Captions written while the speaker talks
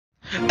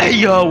Hey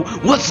yo,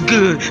 what's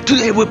good?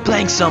 Today we're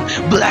playing some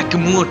Black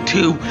Moor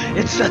 2.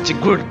 It's such a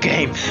good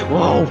game.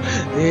 Whoa,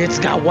 it's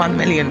got 1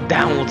 million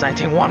downloads, I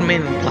think 1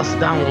 million plus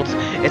downloads.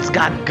 It's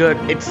got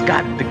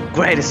the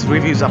greatest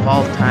reviews of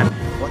all time.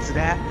 What's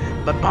that?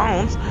 But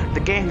Bones, the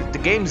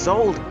game's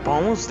old.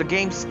 Bones, the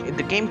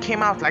game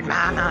came out like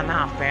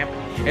nah, fam.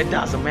 It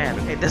doesn't matter.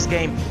 Hey, this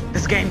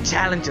game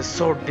challenges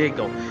Sword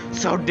Diggle.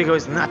 Sword Diggle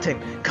is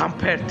nothing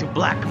compared to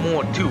Black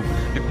Moor 2,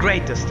 the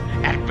greatest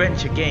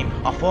adventure game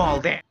of all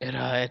time.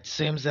 It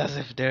seems as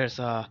if there's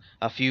a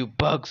few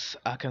bugs,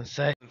 I can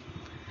say.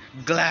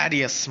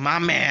 Gladius, my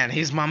man,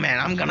 he's my man.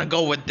 I'm gonna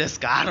go with this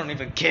guy. I don't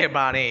even care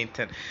about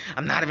anything.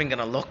 I'm not even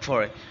gonna look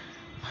for it.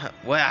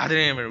 Well, I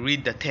didn't even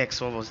read the text.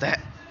 What was that?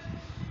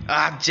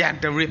 Ah,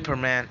 Jack the Ripper,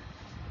 man.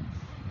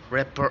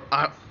 Ripper.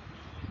 I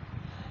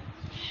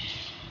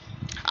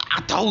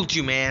told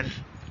you, man.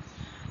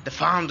 The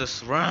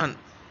founders run.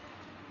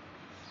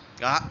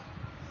 Ah,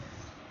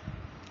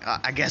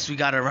 I guess we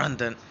gotta run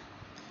then.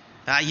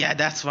 Yeah,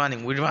 that's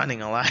running. We're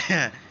running a lot.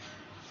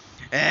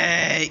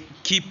 Hey,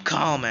 keep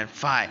calm and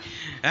fight.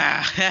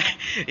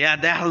 Yeah,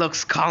 that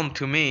looks calm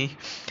to me.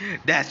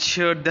 That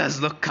sure does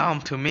look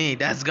calm to me.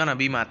 That's gonna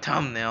be my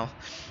thumbnail.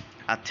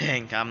 I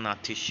think. I'm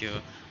not too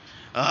sure.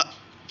 Uh,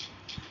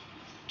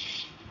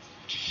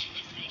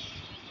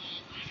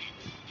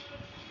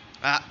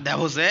 that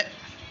was it?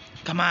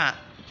 Come on.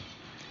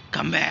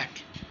 Come back.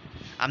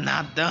 I'm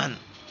not done.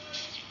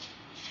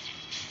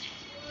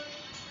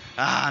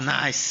 Ah,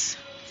 nice.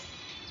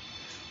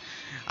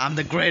 I'm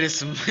the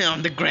greatest.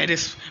 I'm the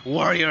greatest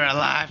warrior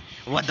alive.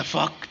 What the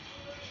fuck?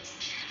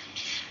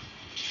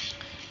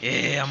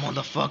 Yeah,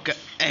 motherfucker.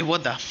 Hey,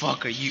 what the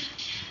fuck are you?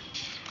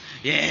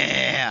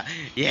 Yeah,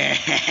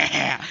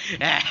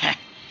 yeah.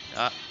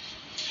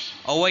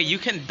 Oh wait, you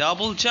can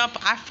double jump?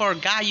 I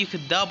forgot you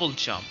could double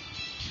jump.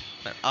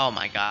 But, oh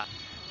my god.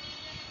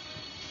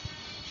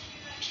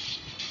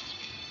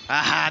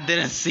 Aha,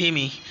 didn't see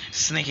me.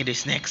 Snickety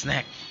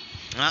snack.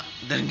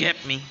 Didn't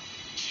get me.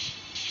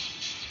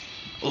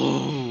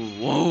 Ooh,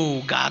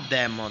 whoa,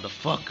 goddamn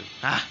motherfucker.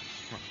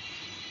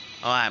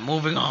 Alright,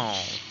 moving on.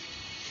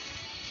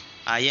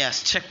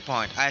 Yes,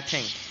 checkpoint, I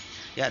think.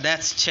 Yeah,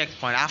 that's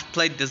checkpoint. I've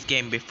played this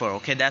game before,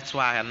 okay? That's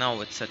why I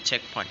know it's a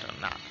checkpoint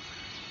or not.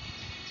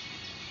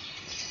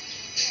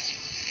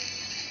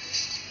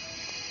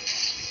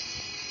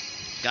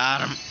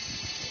 Got him.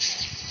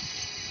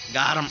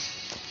 Got him.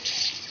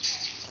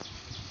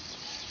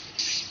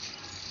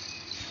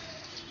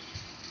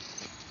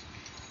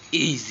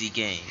 Easy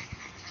game.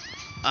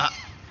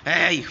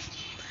 Hey,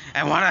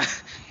 and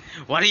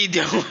what are you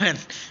doing?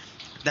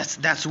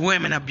 That's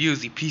women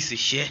abuse, you piece of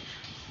shit.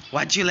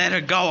 Why'd you let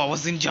her go? I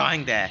was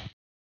enjoying that.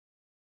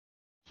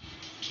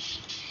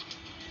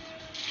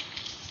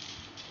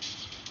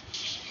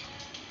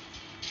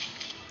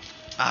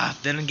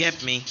 Didn't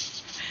get me.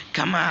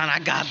 Come on, I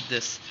got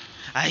this.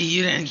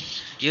 You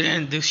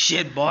didn't do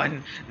shit, boy.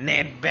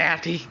 Ned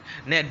Batty,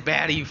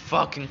 you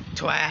fucking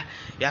twat,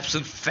 you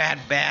absolute fat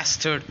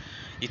bastard.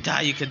 You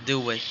thought you could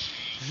do it.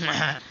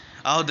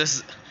 oh,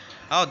 this,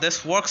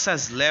 this works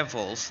as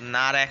levels,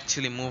 not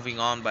actually moving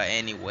on by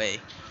any way.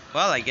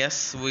 Well, I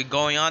guess we're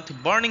going on to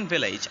Burning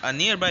Village. A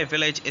nearby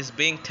village is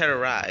being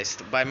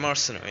terrorized by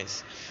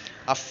mercenaries.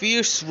 A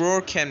fierce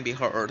roar can be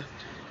heard.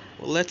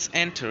 Well, let's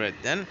enter it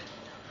then.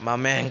 My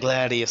man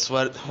Gladius,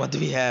 what do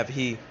we have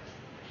here?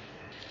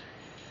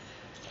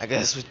 I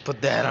guess we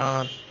put that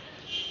on.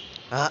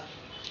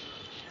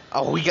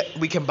 Oh,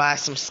 we can buy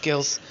some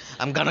skills.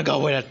 I'm gonna go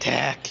with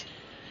attack,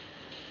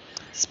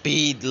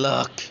 speed,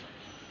 luck.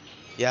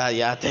 Yeah,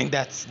 I think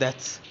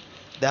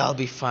that'll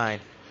be fine.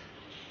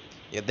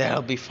 Yeah,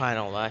 that'll be fine,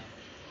 alright.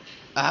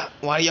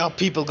 Why y'all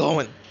people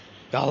going?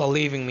 Y'all are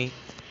leaving me.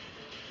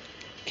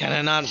 Can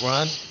I not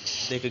run?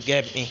 They could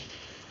get me.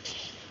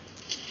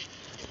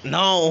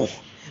 No,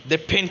 they're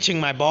pinching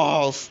my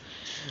balls.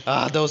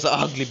 Those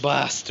ugly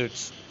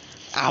bastards.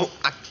 I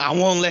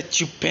won't let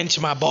you pinch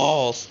my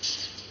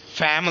balls.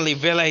 Family,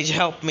 village,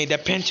 help me. They're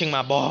pinching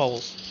my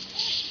balls.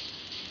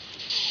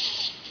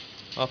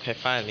 Okay,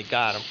 finally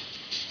got him.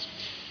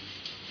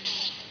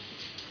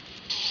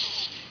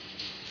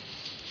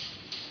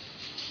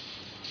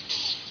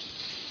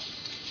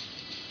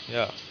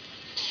 Yeah.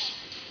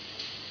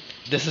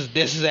 This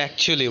is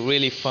actually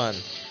really fun.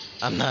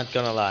 I'm not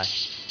gonna lie.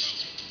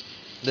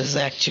 This is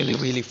actually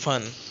really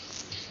fun.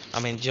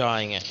 I'm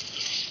enjoying it.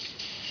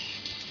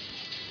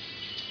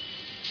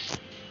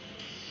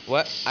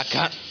 What? I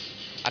can't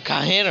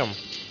hit him.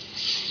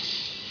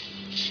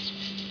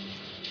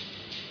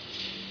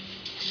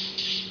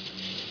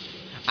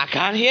 I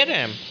can't hit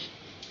him.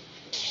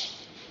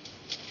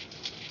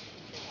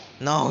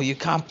 No, you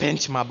can't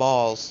pinch my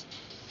balls.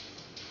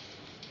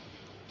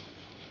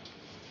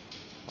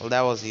 Well,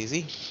 that was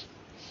easy.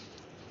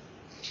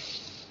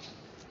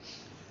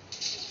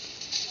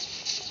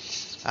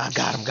 I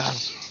got him.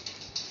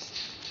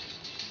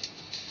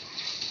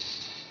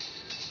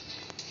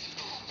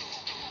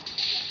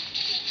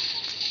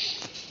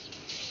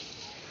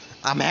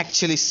 I'm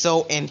actually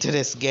so into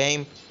this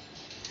game.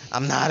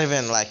 I'm not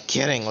even like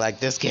kidding. Like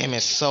this game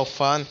is so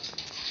fun.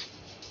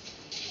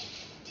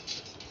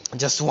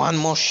 Just one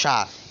more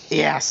shot.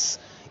 Yes.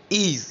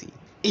 Easy.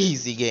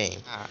 Easy game.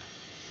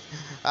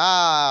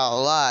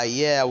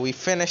 Yeah, we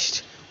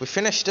finished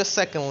the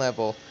second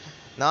level.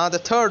 Now the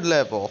third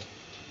level.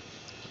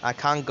 I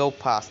can't go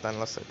past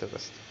unless I do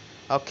this.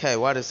 Okay,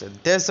 what is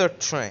it? Desert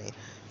train.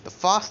 The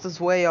fastest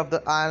way of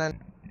the island.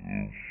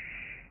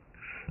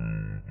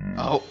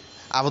 Oh,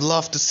 I would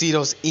love to see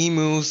those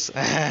emus.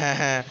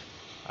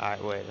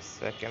 Alright, wait a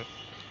second.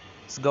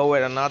 Let's go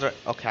with another.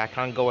 Okay, I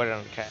can't go with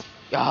another cat.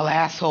 Y'all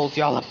assholes,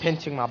 y'all are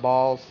pinching my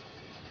balls.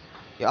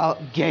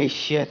 Y'all gay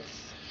shits.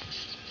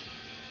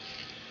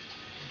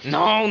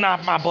 No,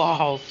 not my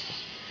balls.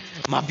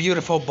 My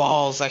beautiful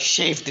balls. I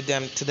shaved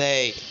them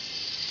today.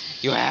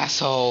 You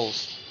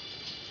assholes.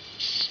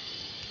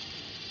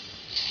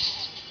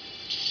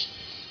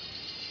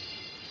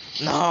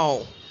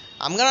 No.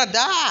 I'm gonna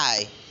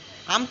die.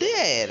 I'm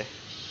dead.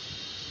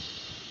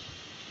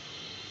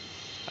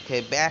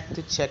 Okay, back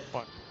to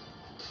checkpoint.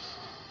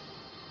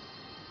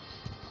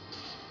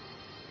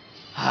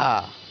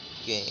 Ha.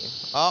 Game.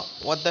 Oh,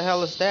 what the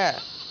hell is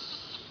that?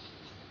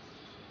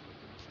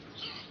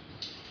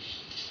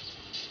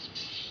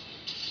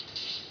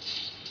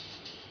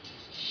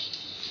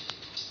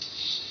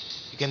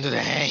 You can do the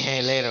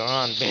hey later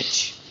on,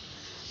 bitch.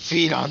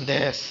 Feed on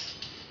this.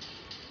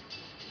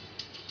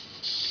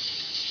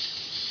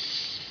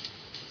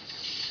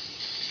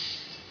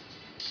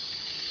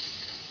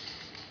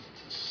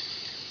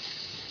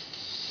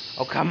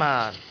 Oh, come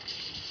on.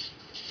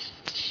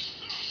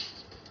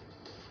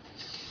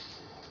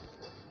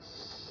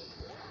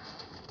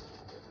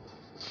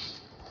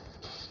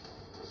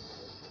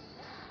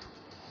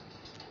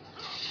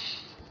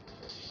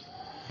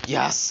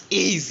 Yes,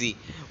 easy.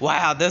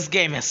 Wow, this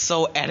game is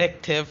so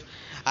addictive.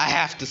 I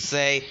have to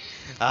say,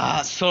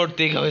 Sword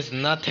Digger is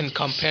nothing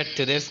compared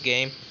to this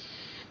game.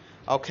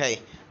 Okay,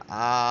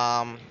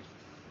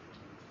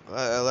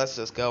 let's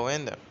just go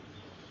in there.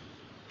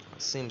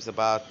 Seems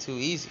about too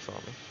easy for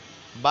me.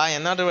 Buy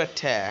another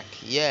attack.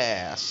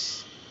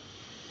 Yes.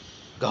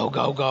 Go,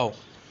 go, go.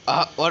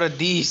 What are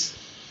these?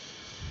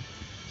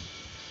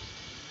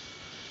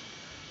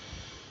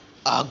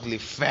 Ugly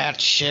fat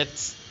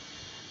shits.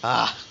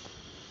 Ah.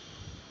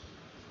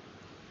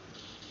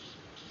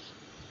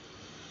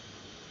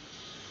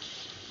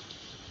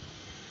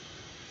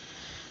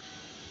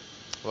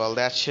 Well,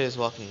 that shit is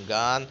fucking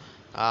gone.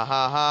 Ah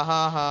ha ha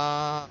ha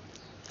ha.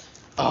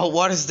 Oh,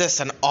 what is this?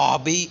 An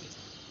obby?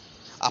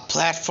 A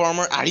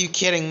platformer? Are you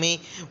kidding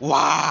me?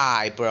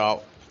 Why,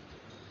 bro?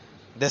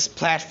 This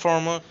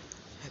platformer?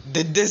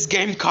 Did this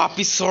game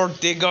copy Sword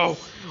Digger?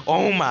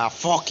 Oh my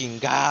fucking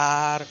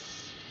god.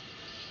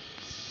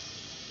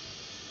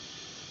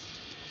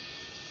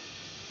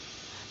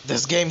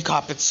 This game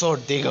copied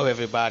Sword Digger,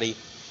 everybody.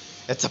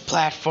 It's a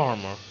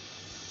platformer.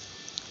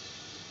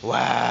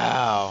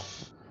 Wow.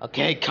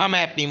 Okay, come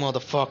at me,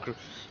 motherfucker.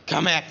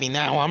 Come at me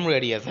now. I'm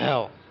ready as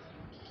hell.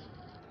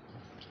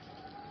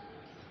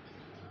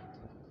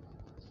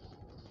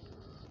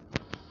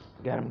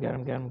 Get him, get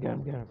him, get him, get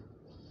him, get him.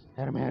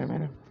 Hit him, hit him,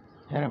 hit him.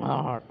 Hit him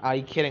hard. Are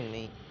you kidding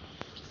me?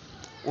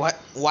 What?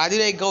 Why do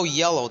they go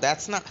yellow?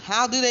 That's not.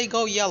 How do they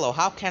go yellow?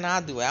 How can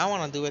I do it? I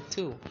want to do it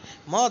too.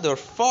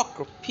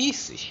 Motherfucker,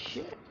 piece of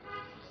shit.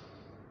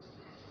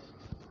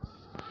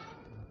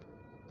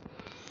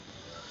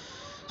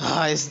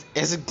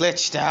 Is it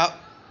glitched out?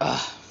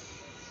 Oh,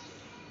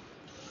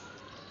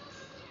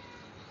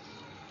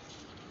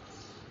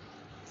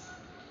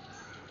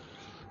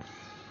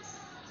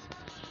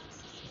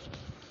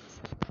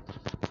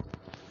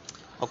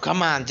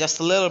 come on, just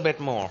a little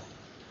bit more.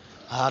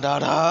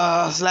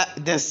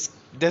 This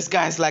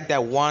guy's like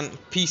that one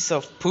piece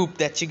of poop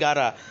that you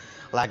gotta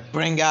like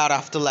bring out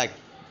after like.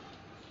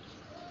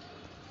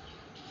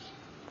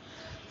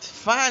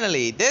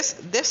 Finally, this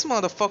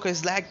motherfucker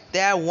is like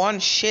that one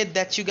shit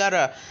that you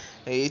gotta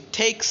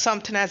take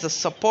something as a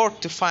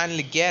support to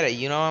finally get it.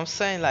 You know what I'm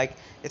saying? Like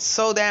it's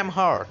so damn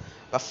hard.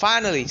 But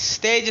finally,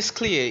 stage is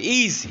clear.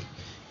 Easy,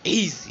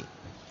 easy.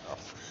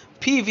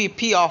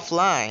 PvP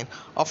offline.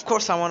 Of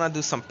course, I wanna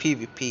do some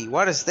PvP.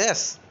 What is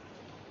this?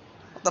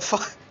 What the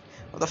fuck?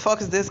 What the fuck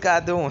is this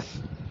guy doing?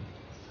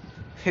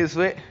 He's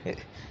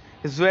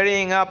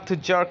readying up to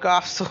jerk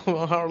off so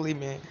early,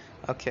 man.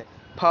 Okay.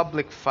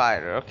 Public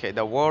fighter. Okay,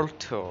 the world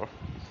tour.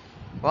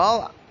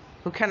 Well,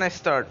 who can I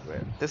start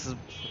with?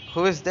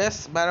 Who is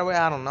this? By the way,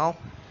 I don't know.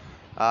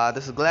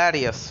 This is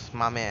Gladius,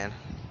 my man.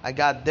 I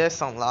got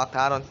this unlocked.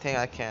 I don't think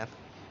I can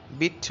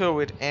beat tour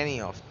with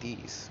any of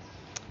these.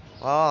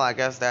 Well, I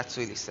guess that's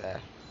really sad.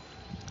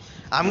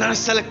 I'm gonna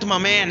select my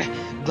man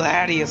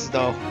Gladius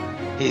though.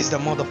 He's the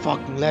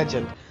motherfucking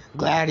legend.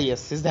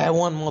 Gladius is that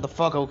one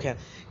motherfucker who can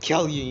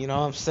kill you. You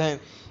know what I'm saying?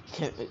 He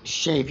can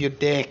shave your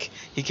dick.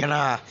 He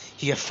can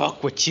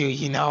fuck with you.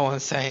 You know what I'm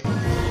saying?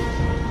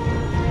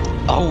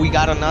 Oh, we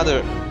got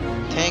another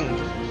thing.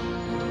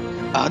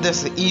 Oh,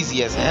 this is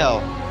easy as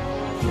hell.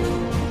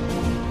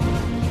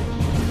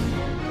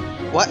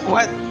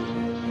 What?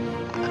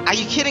 Are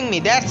you kidding me?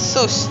 That's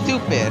so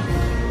stupid.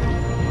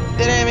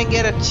 Didn't even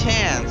get a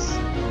chance.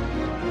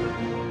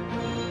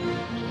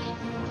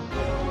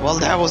 Well,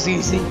 that was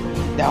easy.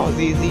 That was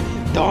easy.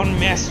 Don't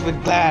mess with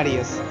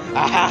Gladius.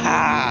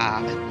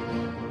 Ahaha!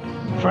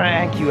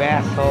 Frank, you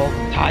asshole.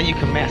 How you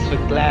can mess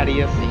with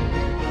Gladius?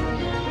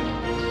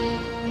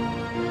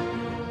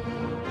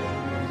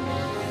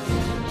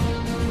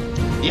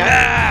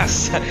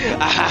 Yes!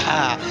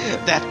 Ahaha!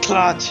 That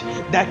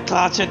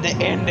clutch at the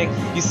ending.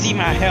 You see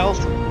my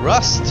health?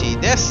 Rusty,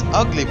 this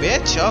ugly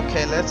bitch.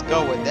 Okay, let's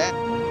go with that.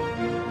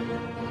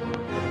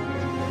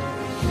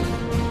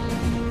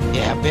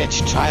 Yeah,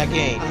 bitch, try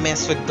again.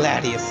 Mess with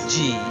Gladius.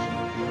 Gee.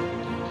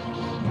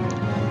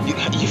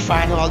 You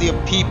find all your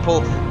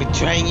people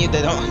betraying you.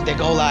 They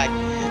go like,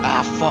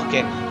 ah, fuck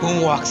it.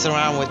 Who walks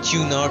around with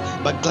you, nerd?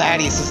 But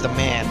Gladius is the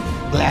man.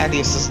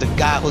 Gladius is the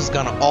guy who's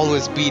gonna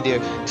always be there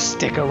to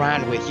stick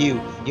around with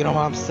you. You know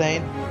what I'm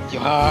saying? You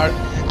heard?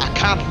 I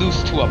can't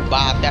lose to a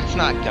bot. That's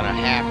not gonna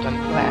happen.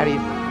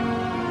 Gladius,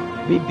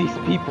 beat these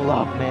people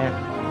up, man.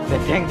 They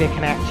think they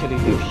can actually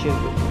do shit.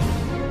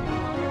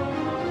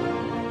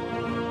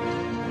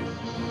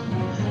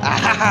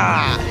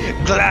 Ahaha!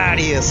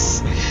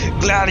 Gladius!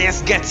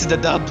 Gladius gets the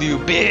W,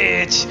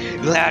 bitch!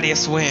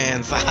 Gladius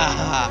wins!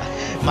 Ahaha!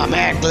 My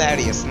man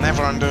Gladius,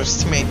 never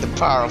underestimate the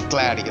power of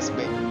Gladius,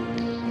 bitch.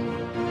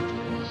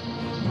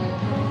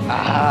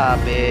 Ah,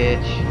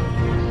 bitch.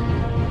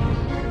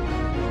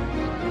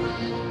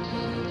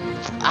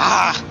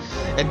 Ah!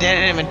 It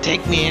didn't even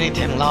take me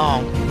anything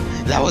long.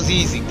 That was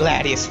easy.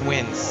 Gladius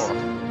wins.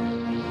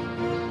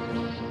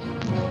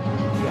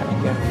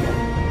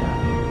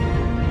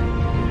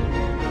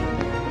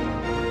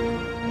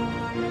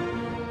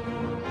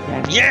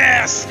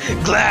 Yes!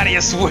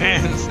 Gladius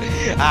wins!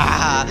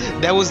 Ah,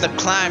 that was the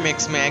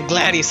climax, man.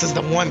 Gladius is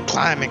the one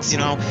climax, you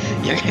know.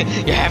 You're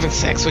having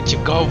sex with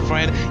your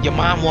girlfriend, your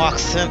mom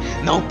walks in,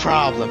 no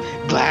problem.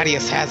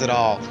 Gladius has it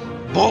all.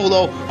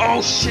 Bolo,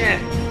 oh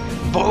shit!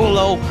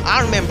 Bolo,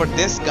 I remember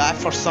this guy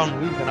for some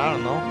reason, I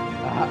don't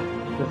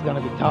know. This is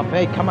gonna be tough.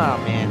 Hey, come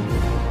on, man.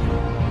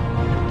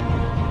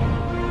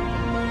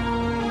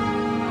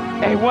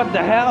 Hey, what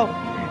the hell?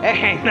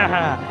 Hey,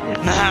 nah,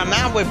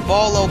 not with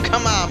Bolo.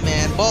 Come on,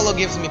 man. Bolo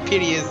gives me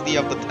PTSD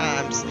of the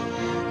times.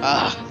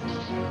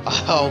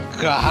 Oh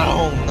god,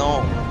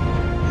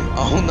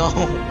 oh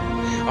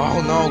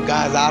no,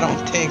 guys. I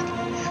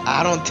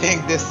don't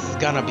think this is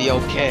gonna be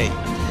okay.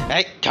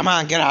 Hey, come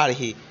on, get out of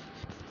here.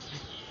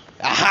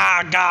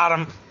 Aha, got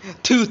him.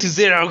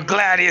 2-0.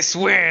 Gladius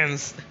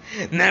wins.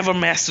 Never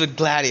mess with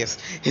Gladius.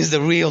 He's the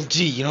real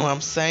G. You know what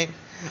I'm saying?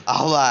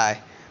 Alright,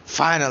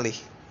 finally.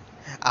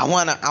 I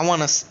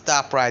wanna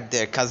stop right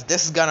there, cause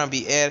this is gonna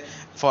be it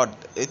for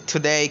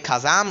today,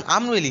 cause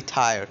I'm really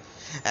tired.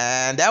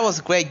 And that was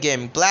a great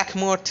game. Black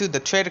Moor 2, the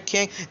Traitor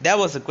King. That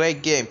was a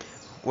great game.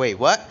 Wait,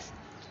 what?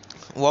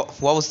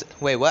 What was?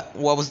 Wait, what?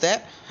 What was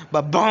that?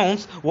 But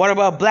Bones, what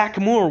about Black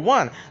Moor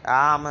 1?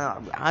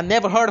 I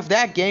never heard of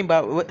that game,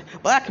 but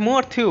Black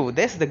Moor 2.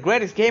 This is the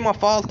greatest game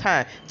of all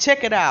time.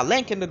 Check it out.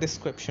 Link in the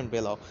description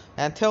below.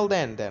 Until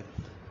then,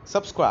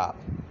 subscribe.